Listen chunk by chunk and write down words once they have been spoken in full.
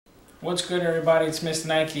What's good, everybody? It's Mr.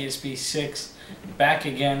 Nike SB6 back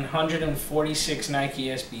again. 146 Nike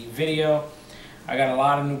SB video. I got a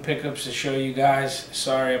lot of new pickups to show you guys.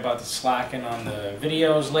 Sorry about the slacking on the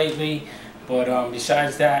videos lately, but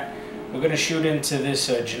besides that, we're going to shoot into this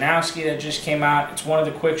Janoski that just came out. It's one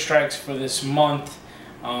of the quick strikes for this month.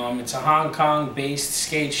 It's a Hong Kong based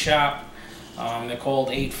skate shop. They're called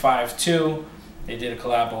 8five2. They did a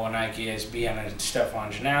collab with Nike SB and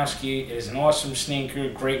Stefan janoski. It is an awesome sneaker,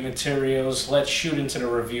 great materials. Let's shoot into the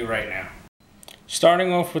review right now.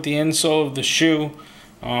 Starting off with the insole of the shoe.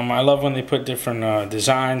 I love when they put different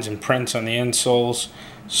designs and prints on the insoles.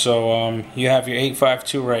 So you have your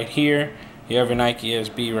 852 right here. You have your Nike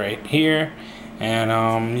SB right here.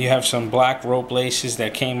 And you have some black rope laces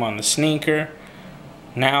that came on the sneaker.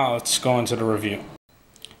 Now let's go into the review.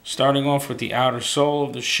 Starting off with the outer sole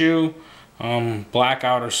of the shoe. Black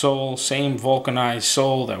outer sole, same vulcanized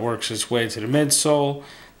sole that works its way to the midsole.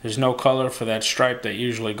 There's no color for that stripe that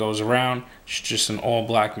usually goes around. It's just an all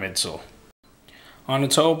black midsole. On the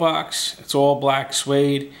toe box, it's all black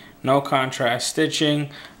suede, no contrast stitching,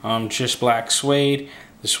 just black suede.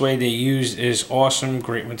 The suede they used is awesome,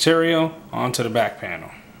 great material. Onto the back panel.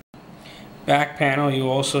 Back panel, you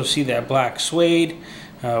also see that black suede.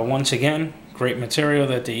 Once again, great material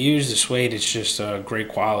that they used. The suede is just great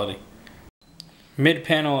quality. Mid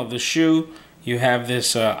panel of the shoe, you have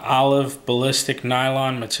this olive ballistic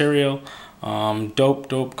nylon material.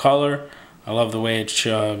 Dope color. I love the way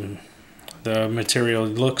the material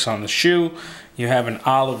looks on the shoe. You have an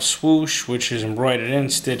olive swoosh, which is embroidered in,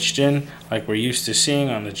 stitched in, like we're used to seeing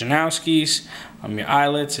on the Janoskis. Your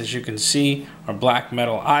eyelets, as you can see, are black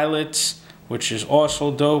metal eyelets, which is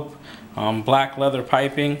also dope. Black leather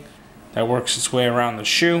piping that works its way around the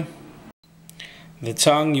shoe. The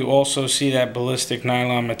tongue, you also see that ballistic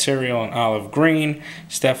nylon material in olive green.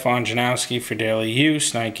 Stefan janoski for daily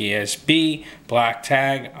use. Nike SB, black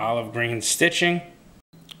tag, olive green stitching.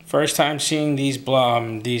 First time seeing these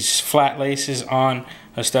flat laces on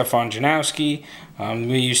a Stefan janoski.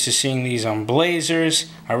 We used to seeing these on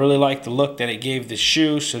blazers. I really like the look that it gave the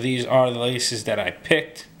shoe, so these are the laces that I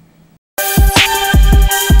picked.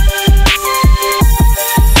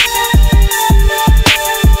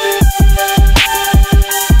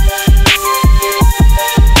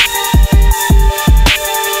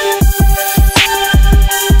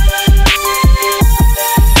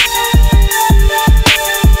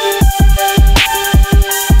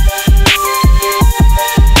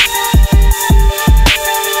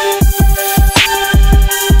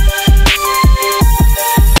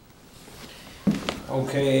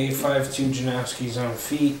 Okay, 852 Janoskis on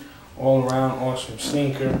feet, all around awesome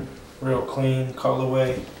sneaker, real clean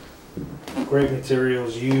colorway, great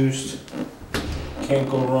materials used, can't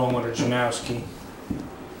go wrong with a Janoski.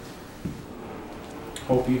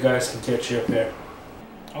 Hope you guys can catch you up there.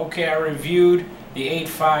 Okay, I reviewed the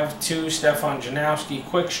 852 Stefan janoski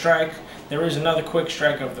quick strike. There is another quick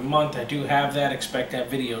strike of the month. I do have that, expect that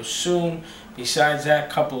video soon. Besides that,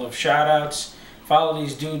 couple of shout outs. Follow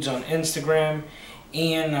these dudes on Instagram.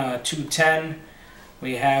 Ian210.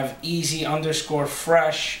 We have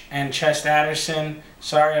easy_fresh and Chest Addison.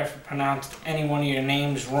 Sorry if I pronounced any one of your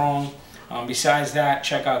names wrong. Besides that,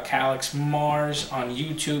 check out Calix Mars on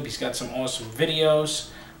YouTube. He's got some awesome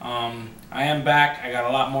videos. I am back. I got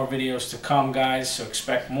a lot more videos to come, guys, so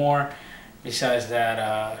expect more. Besides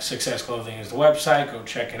that, Success Clothing is the website. Go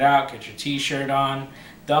check it out. Get your t-shirt on.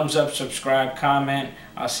 Thumbs up, subscribe, comment.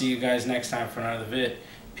 I'll see you guys next time for another vid.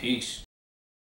 Peace.